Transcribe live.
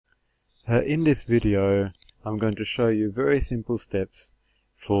In this video I'm going to show you very simple steps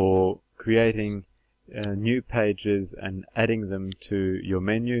for creating new pages and adding them to your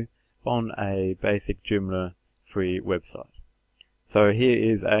menu on a basic Joomla free website. So here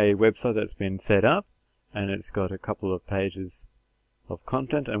is a website that's been set up and it's got a couple of pages of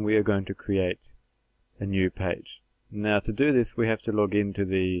content, and we are going to create a new page. Now to do this we have to log into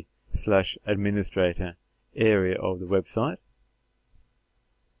the /administrator area of the website.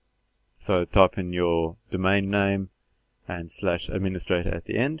 So type in your domain name and /administrator at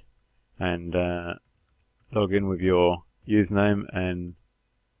the end, and log in with your username and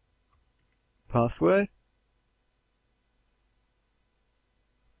password.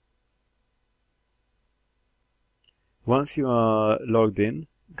 Once you are logged in,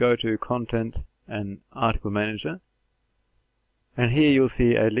 go to Content and Article Manager, and here you'll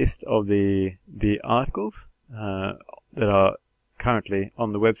see a list of the articles that are currently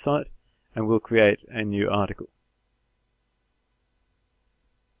on the website, and we'll create a new article.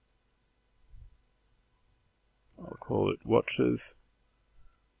 I'll call it Watches.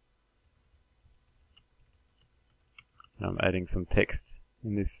 And I'm adding some text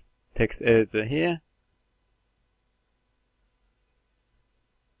in this text editor here.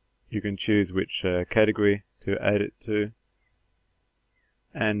 You can choose which category to add it to,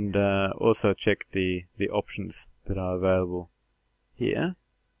 and also check the options that are available here.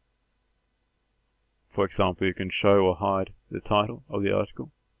 For example, you can show or hide the title of the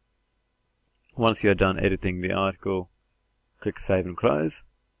article. Once you're done editing the article, click Save and Close.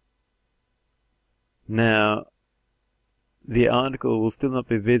 Now, the article will still not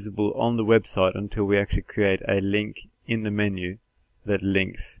be visible on the website until we actually create a link in the menu that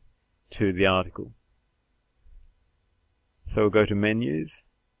links to the article. So we'll go to Menus,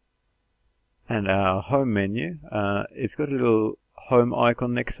 and our Home menu, it's got a little home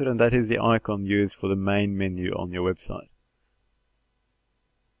icon next to it, and that is the icon used for the main menu on your website.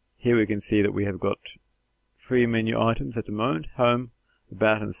 Here we can see that we have got 3 menu items at the moment: Home,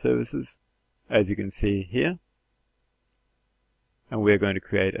 About and Services, as you can see here. And we're going to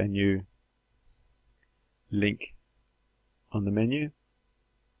create a new link on the menu.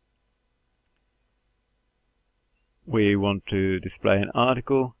 We want to display an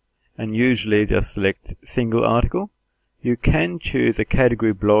article, and usually just select single article. You can choose a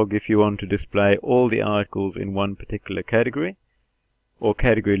category blog if you want to display all the articles in one particular category, or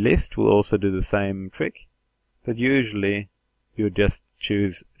category list will also do the same trick, but usually you just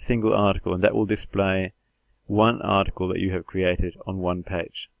choose single article, and that will display one article that you have created on one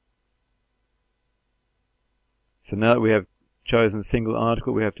page. So now that we have chosen single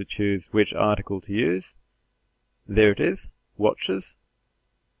article, we have to choose which article to use. There it is, Watches.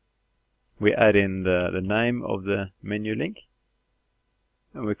 We add in the name of the menu link,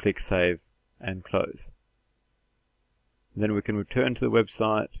 and we click Save and Close. Then we can return to the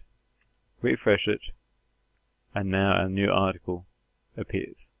website, refresh it, and now a new article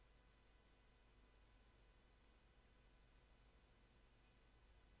appears.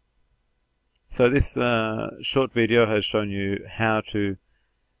 So this short video has shown you how to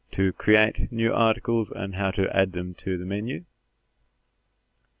create new articles and how to add them to the menu.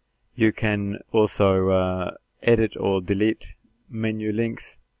 You can also edit or delete menu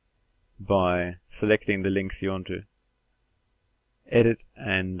links by selecting the links you want to edit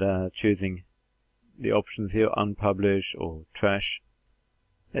and choosing the options here: unpublish or trash,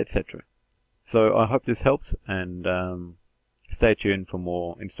 etc. So I hope this helps, and stay tuned for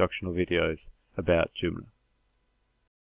more instructional videos about Joomla.